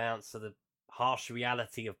 defeats on the bounce, so the harsh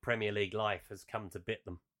reality of Premier League life has come to bit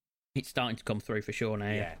them. It's starting to come through for sure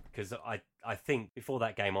now. Yeah, because I think before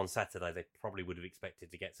that game on Saturday, they probably would have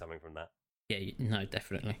expected to get something from that. Yeah, no,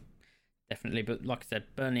 definitely. Definitely, but like I said,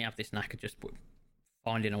 Burnley have this knack of just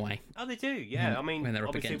finding a way. Oh, they do, yeah. I mean, when they're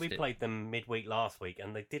up obviously we against it. played them midweek last week,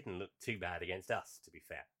 and they didn't look too bad against us, to be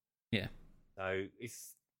fair. Yeah. So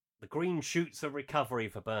it's the green shoots of recovery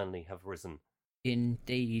for Burnley have risen.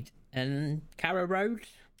 Indeed. And Carrow Road?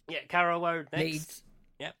 Yeah, Carrow Road next. Leeds.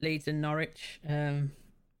 Yep. Leeds and Norwich.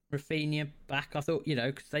 Rafinha back. I thought,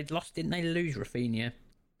 because they'd lost, didn't they lose Rafinha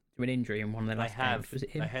to an injury in one of their last games? Was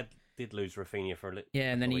it him? They did lose Rafinha for a little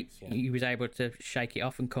Yeah, and then weeks, he was able to shake it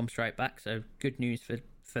off and come straight back. So good news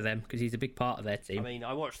for them, because he's a big part of their team. I mean,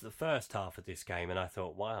 I watched the first half of this game and I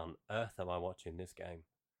thought, why on earth am I watching this game?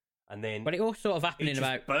 And then, but it all sort of happened in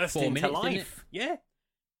about 4 minutes, didn't it? Yeah,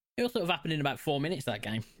 it all sort of happened in about 4 minutes, that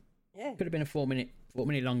game. Yeah, could have been a 4 minute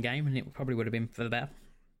long game, and it probably would have been for the better.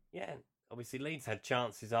 Yeah, obviously Leeds had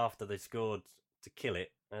chances after they scored to kill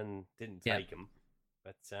it and didn't take them.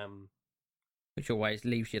 But which always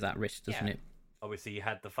leaves you that risk, doesn't it? Obviously, you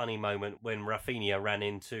had the funny moment when Rafinha ran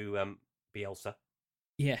into Bielsa.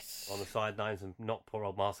 Yes. On the sidelines and knocked poor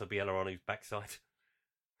old Marcel Bielsa on his backside.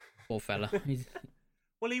 Poor fella.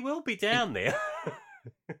 Well, he will be down there.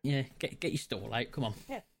 Yeah, get your stall out. Come on.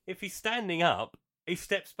 Yeah, if he's standing up, he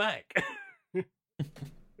steps back.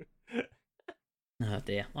 Oh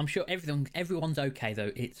dear. I'm sure everyone's okay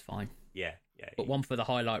though. It's fine. Yeah. But one for the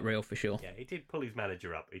highlight reel for sure. Yeah, he did pull his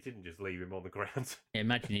manager up. He didn't just leave him on the ground. Yeah,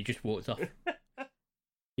 imagine he just walked off.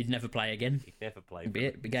 He'd never play again. He'd never play. It'd be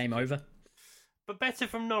it. Be game over. But better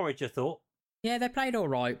from Norwich, I thought. Yeah, they played all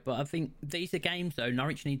right, but I think these are games though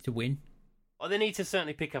Norwich need to win. Oh, they need to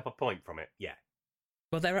certainly pick up a point from it. Yeah.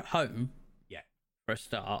 Well, they're at home. Yeah. For a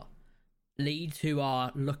start. Leeds, who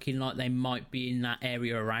are looking like they might be in that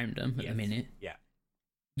area around them at the minute. Yeah.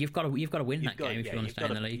 You've got to win that game if you want to stay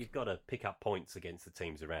in the league. You've got to pick up points against the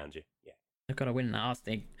teams around you. Yeah. They've got to win that. I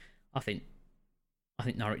think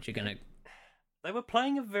Norwich are going to. They were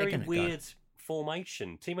playing a very weird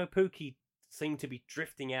formation. Timo Pukki seemed to be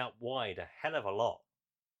drifting out wide a hell of a lot.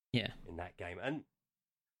 Yeah. In that game, and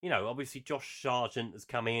obviously Josh Sargent has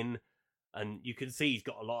come in, and you can see he's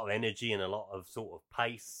got a lot of energy and a lot of sort of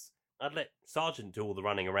pace. I'd let Sargent do all the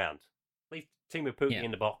running around. Leave Timo Pukki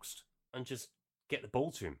in the box and just get the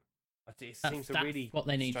ball to him. It seems that's really what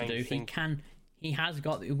they need to do. He has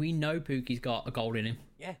got. We know Pukki's got a goal in him.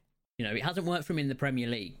 Yeah. It hasn't worked for him in the Premier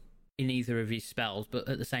League in either of his spells, but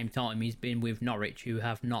at the same time, he's been with Norwich, who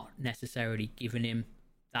have not necessarily given him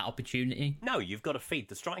that opportunity. No, you've got to feed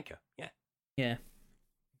the striker. Yeah. Yeah.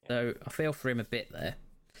 So I feel for him a bit there.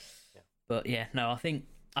 Yeah. But yeah, no,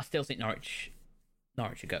 I still think Norwich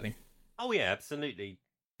are going. Oh yeah, absolutely.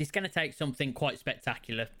 It's going to take something quite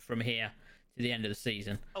spectacular from here to the end of the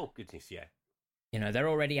season. Oh goodness, yeah. They're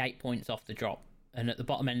already 8 points off the drop, and at the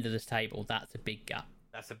bottom end of this table, that's a big gap.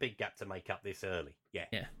 That's a big gap to make up this early. Yeah.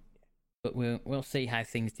 Yeah. But we'll see how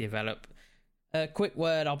things develop. Quick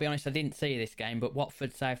word, I'll be honest, I didn't see this game, but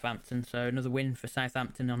Watford Southampton, so another win for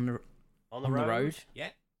Southampton on the road. Yeah.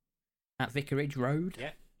 At Vicarage Road.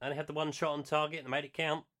 Yeah. And they had the one shot on target and made it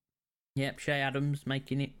count. Yep, Shea Adams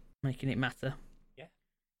making it matter. Yeah.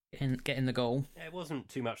 Getting the goal. Yeah, it wasn't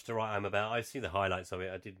too much to write home about. I see the highlights of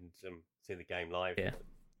it. I didn't see the game live. Yeah.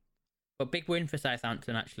 But big win for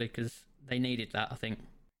Southampton, actually, because they needed that, I think.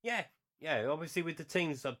 Yeah. Yeah, obviously with the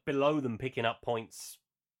teams below them picking up points,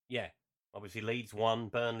 yeah. Obviously Leeds won,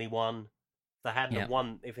 Burnley won. If they hadn't have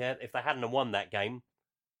won, if they hadn't have won that game,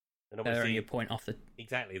 then obviously they're only a point off the.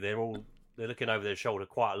 Exactly, they're looking over their shoulder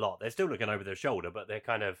quite a lot. They're still looking over their shoulder, but they're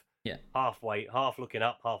kind of halfway, half looking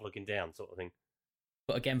up, half looking down, sort of thing.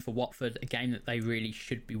 But again, for Watford, a game that they really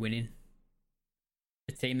should be winning.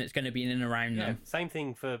 A team that's going to be in and around them. Same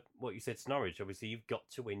thing for what you said to Norwich. Obviously, you've got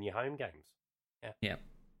to win your home games. Yeah. Yeah.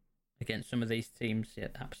 Against some of these teams, yeah,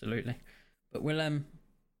 absolutely. But we'll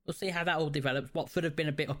see how that all develops. Watford have been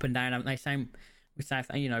a bit up and down, haven't they? Same with South.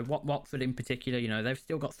 Watford in particular. They've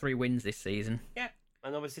still got 3 wins this season. Yeah,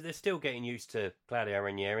 and obviously they're still getting used to Claudio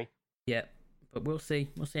Ranieri. Yeah, but we'll see.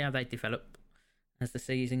 We'll see how they develop as the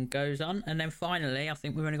season goes on. And then finally, I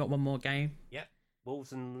think we've only got one more game. Yeah,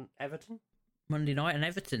 Wolves and Everton. Monday night, and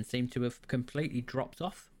Everton seem to have completely dropped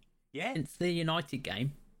off. Yeah, since the United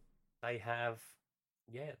game, they have.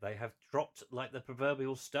 Yeah, they have dropped like the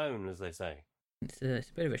proverbial stone, as they say. It's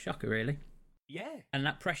a bit of a shocker, really. Yeah. And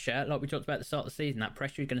that pressure, like we talked about at the start of the season, that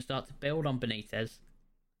pressure is going to start to build on Benitez.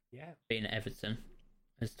 Yeah. Being at Everton.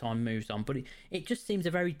 as time moves on. But it just seems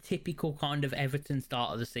a very typical kind of Everton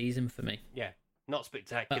start of the season for me. Yeah, not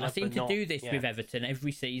spectacular. But I seem to do this with Everton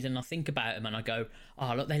every season. I think about them and I go,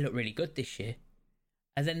 oh, look, they look really good this year.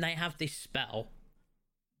 And then they have this spell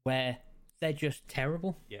where they're just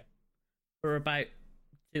terrible. Yeah. For about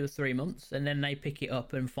 2 or 3 months, and then they pick it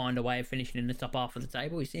up and find a way of finishing in the top half of the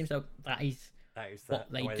table. It seems like that is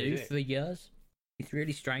what they do for years. It's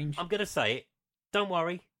really strange. I'm going to say it. Don't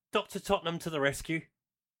worry. Dr. Tottenham to the rescue.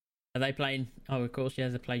 Are they playing? Oh, of course, yeah,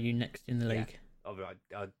 they play you next in the league.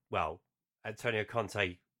 Well, Antonio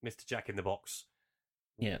Conte, Mr. Jack in the Box.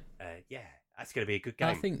 Yeah. That's going to be a good game.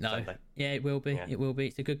 I think no. Sunday. Yeah, it will be. Yeah. It will be.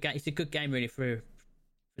 It's a good game. It's a good game, really, for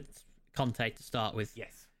Conte to start with.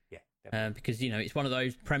 Yes. Because, it's one of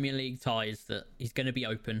those Premier League ties that is going to be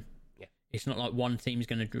open. Yeah. It's not like one team's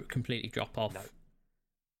going to completely drop off.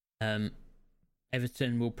 No.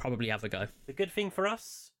 Everton will probably have a go. The good thing for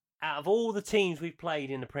us, out of all the teams we've played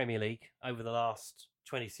in the Premier League over the last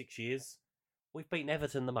 26 years, we've beaten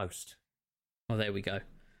Everton the most. Well, there we go.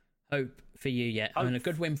 Hope for you yet. And a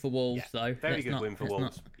good win for Wolves, though. Very good win for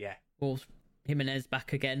Wolves. Wolves, Jimenez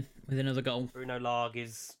back again with another goal. Bruno Lage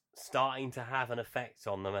is starting to have an effect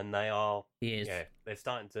on them, and he is. Yeah, they're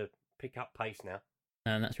starting to pick up pace now.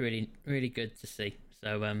 And that's really, really good to see.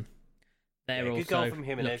 So they're also good goal from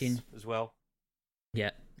Jimenez as well.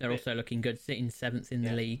 Yeah, they're also looking good, sitting 7th in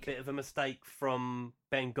the league. Bit of a mistake from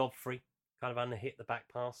Ben Godfrey, kind of underhit the back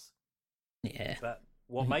pass. Yeah. But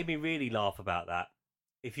what made me really laugh about that,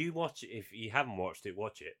 if you haven't watched it,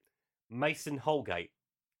 watch it. Mason Holgate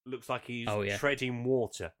looks like he's treading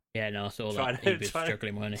water. Yeah, no, I saw that. He was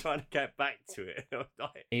struggling, wasn't he? Trying to get back to it.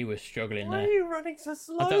 He was struggling there. Why are you running so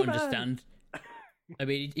slow, I don't understand. I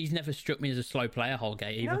mean, he's never struck me as a slow player,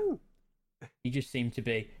 Holgate, either. No. He just seemed to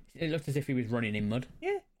be... It looked as if he was running in mud.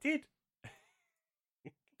 Yeah, it did.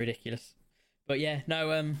 Ridiculous. But yeah,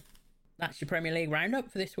 no, that's your Premier League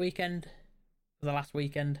roundup for this weekend. For the last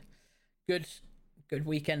weekend. Good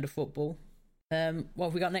weekend of football. What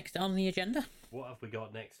have we got next on the agenda? What have we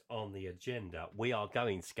got next on the agenda? We are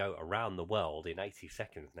going to go around the world in 80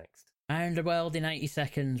 seconds next. Around the world in 80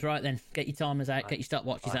 seconds. Right then, get your timers out, get your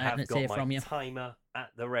stopwatches out, and let's hear from you. I have got my timer at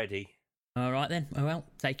the ready. All right then, well,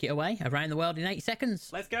 take it away. Around the world in 80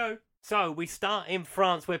 seconds. Let's go. So we start in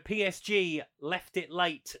France, where PSG left it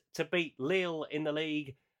late to beat Lille in the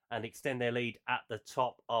league and extend their lead at the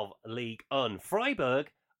top of Ligue 1. Freiburg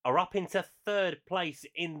are up into 3rd place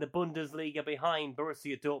in the Bundesliga behind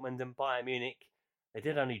Borussia Dortmund and Bayern Munich. They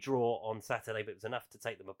did only draw on Saturday, but it was enough to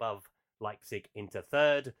take them above Leipzig into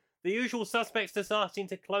 3rd. The usual suspects are starting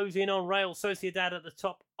to close in on Real Sociedad at the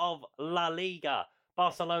top of La Liga.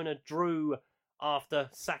 Barcelona drew after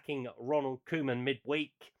sacking Ronald Koeman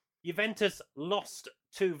midweek. Juventus lost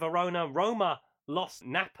to Verona. Roma lost.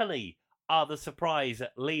 Napoli are the surprise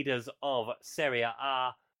leaders of Serie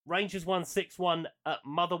A. Rangers won 6-1 at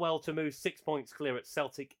Motherwell to move 6 points clear at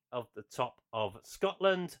Celtic of the top of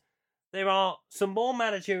Scotland. There are some more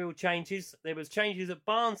managerial changes. There was changes at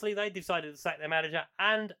Barnsley. They decided to sack their manager,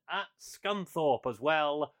 and at Scunthorpe as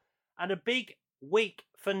well. And a big week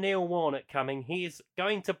for Neil Warnock coming. He is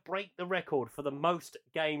going to break the record for the most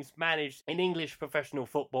games managed in English professional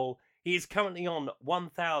football. He is currently on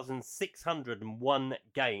 1,601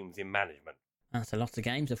 games in management. That's a lot of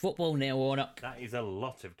games of football, Neil Warnock. That is a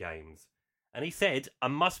lot of games. And he said, I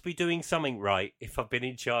must be doing something right if I've been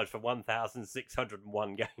in charge for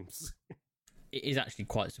 1,601 games. It is actually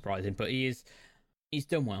quite surprising, but he's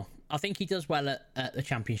done well. I think he does well at the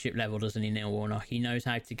championship level, doesn't he, Neil Warnock? He knows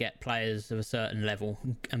how to get players of a certain level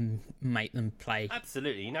and make them play.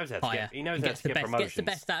 Absolutely, he knows how to higher. He knows how to get promotions. Gets the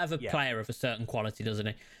best out of a player of a certain quality, doesn't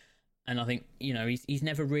he? And I think, he's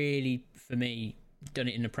never really, for me, done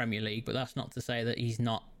it in the Premier League, but that's not to say that he's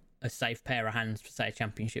not a safe pair of hands for, say, a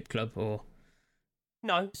championship club or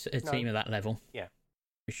a team of that level. Yeah.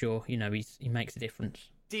 For sure, he makes a difference.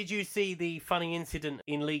 Did you see the funny incident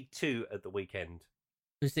in League 2 at the weekend?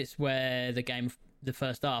 Was this where the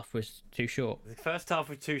first half was too short? The first half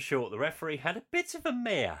was too short. The referee had a bit of a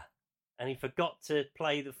mare, and he forgot to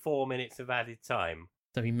play the 4 minutes of added time.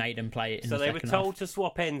 So he made them play it in the second half. So they were told to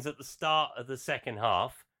swap ends at the start of the second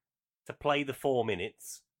half to play the 4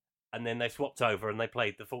 minutes, and then they swapped over and they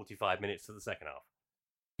played the 45 minutes of the second half.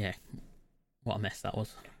 Yeah. What a mess that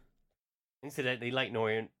was. Incidentally, Leyton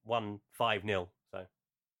Orient won 5-0, so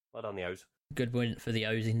well done the O's. Good win for the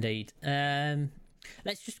O's indeed.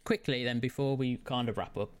 Let's just quickly then, before we kind of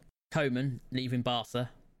wrap up, Koeman leaving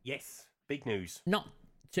Barca. Yes, big news. Not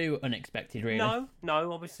too unexpected, really.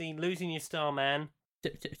 No, obviously losing your star man.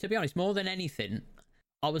 To be honest, more than anything,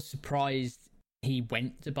 I was surprised he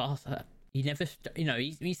went to Barca. He never,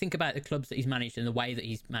 you think about the clubs that he's managed and the way that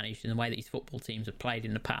he's managed and the way that his football teams have played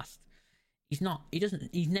in the past. He's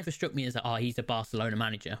never struck me as he's a Barcelona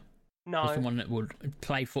manager. No. Or someone that would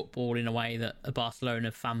play football in a way that a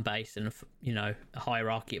Barcelona fan base and a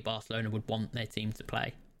hierarchy at Barcelona would want their team to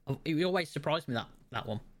play. It always surprised me that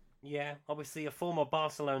one. Yeah, obviously a former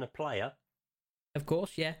Barcelona player. Of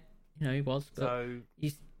course, yeah. He was. But so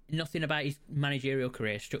he's nothing about his managerial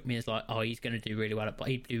career struck me as he's going to do really well. But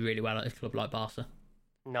he'd do really well at a club like Barca.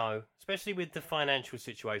 No, especially with the financial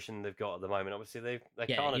situation they've got at the moment. Obviously, they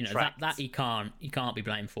can't attract that he can't be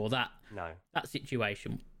blamed for that. No, that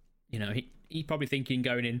situation. He's probably thinking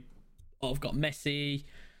going in. Oh, I've got Messi.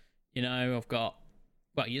 I've got.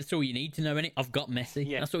 Well, that's all you need to know, innit? I've got Messi.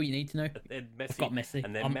 Yeah. That's all you need to know. I've got Messi.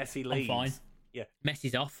 And then Messi leaves. I'm fine. Yeah.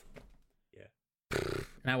 Messi's off. Yeah.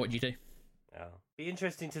 Now what do you do? Oh. Be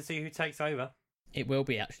interesting to see who takes over. It will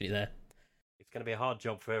be, actually, there. It's going to be a hard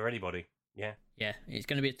job for anybody. Yeah. Yeah, it's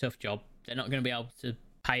going to be a tough job. They're not going to be able to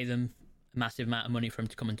pay them a massive amount of money for them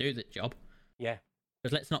to come and do that job. Yeah.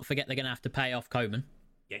 Because let's not forget they're going to have to pay off Koeman.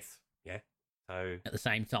 Yes. Yeah. So at the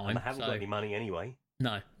same time. And they haven't got any money anyway.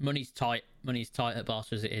 No, money's tight. Money's tight at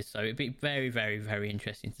Barca as it is. So it'd be very, very, very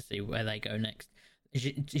interesting to see where they go next.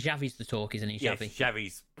 Xavi's the talk, isn't he? Yes,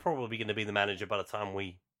 Xavi's probably going to be the manager by the time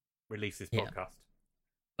we release this podcast. Yeah.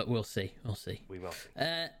 But we'll see. We will see.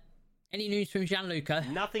 Any news from Gianluca?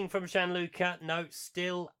 Nothing from Gianluca. No,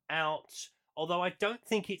 still out. Although I don't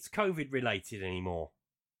think it's COVID related anymore.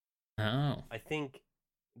 Oh. I think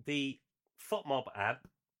the FOTMob app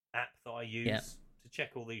that I use to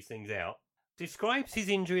check all these things out describes his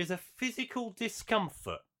injury as a physical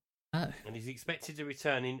discomfort. Oh. And he's expected to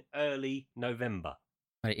return in early November.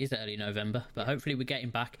 Well, it is early November, but hopefully we get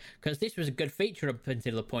him back. Because this was a good feature up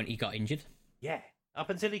until the point he got injured. Yeah. Up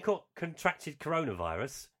until he contracted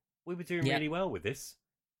coronavirus, we were doing really well with this.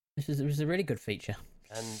 It was a really good feature.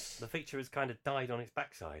 And the feature has kind of died on its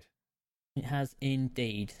backside. It has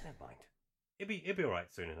indeed. Never mind. It'll be all right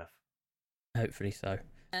soon enough. Hopefully so.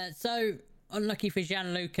 So, unlucky for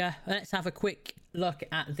Gianluca. Let's have a quick look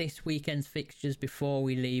at this weekend's fixtures before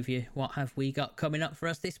we leave you. What have we got coming up for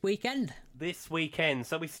us this weekend?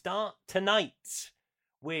 So we start tonight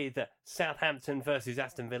with Southampton versus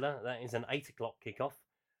Aston Villa. That is an 8 o'clock kickoff.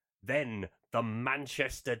 Then the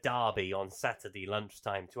Manchester Derby on Saturday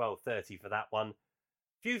lunchtime, 12:30 for that one.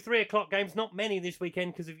 Few 3 o'clock games, not many this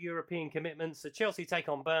weekend because of European commitments. So Chelsea take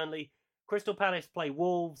on Burnley. Crystal Palace play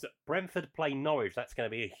Wolves. Brentford play Norwich. That's going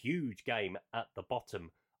to be a huge game at the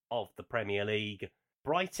bottom of the Premier League.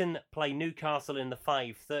 Brighton play Newcastle in the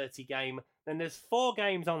 5:30 game. Then there's 4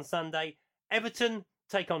 games on Sunday. Everton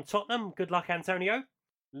take on Tottenham. Good luck, Antonio.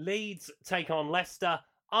 Leeds take on Leicester.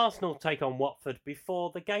 Arsenal take on Watford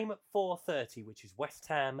before the game at 4:30, which is West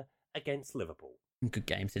Ham against Liverpool. Good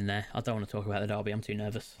games in there. I don't want to talk about the derby. I'm too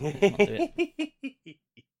nervous. Let's not do it.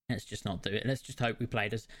 Let's just not do it. Let's just hope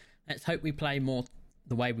let's hope we play more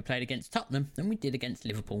the way we played against Tottenham than we did against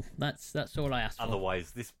Liverpool. That's all I ask for.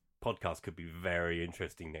 Otherwise, this podcast could be very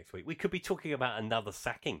interesting next week. We could be talking about another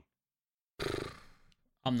sacking.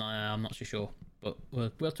 I'm not so sure, but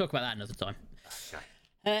we'll talk about that another time. Okay.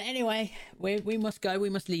 Anyway, we must go.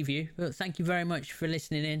 We must leave you. But thank you very much for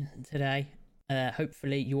listening in today.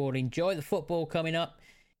 Hopefully you all enjoy the football coming up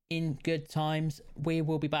in good times. We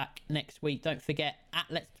will be back next week. Don't forget at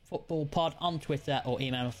Let's Football Pod on Twitter or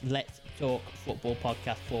email us Let's Talk Football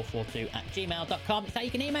Podcast 442@gmail.com. It's how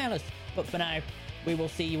you can email us. But for now, we will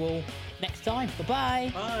see you all next time.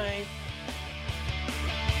 Bye-bye. Bye.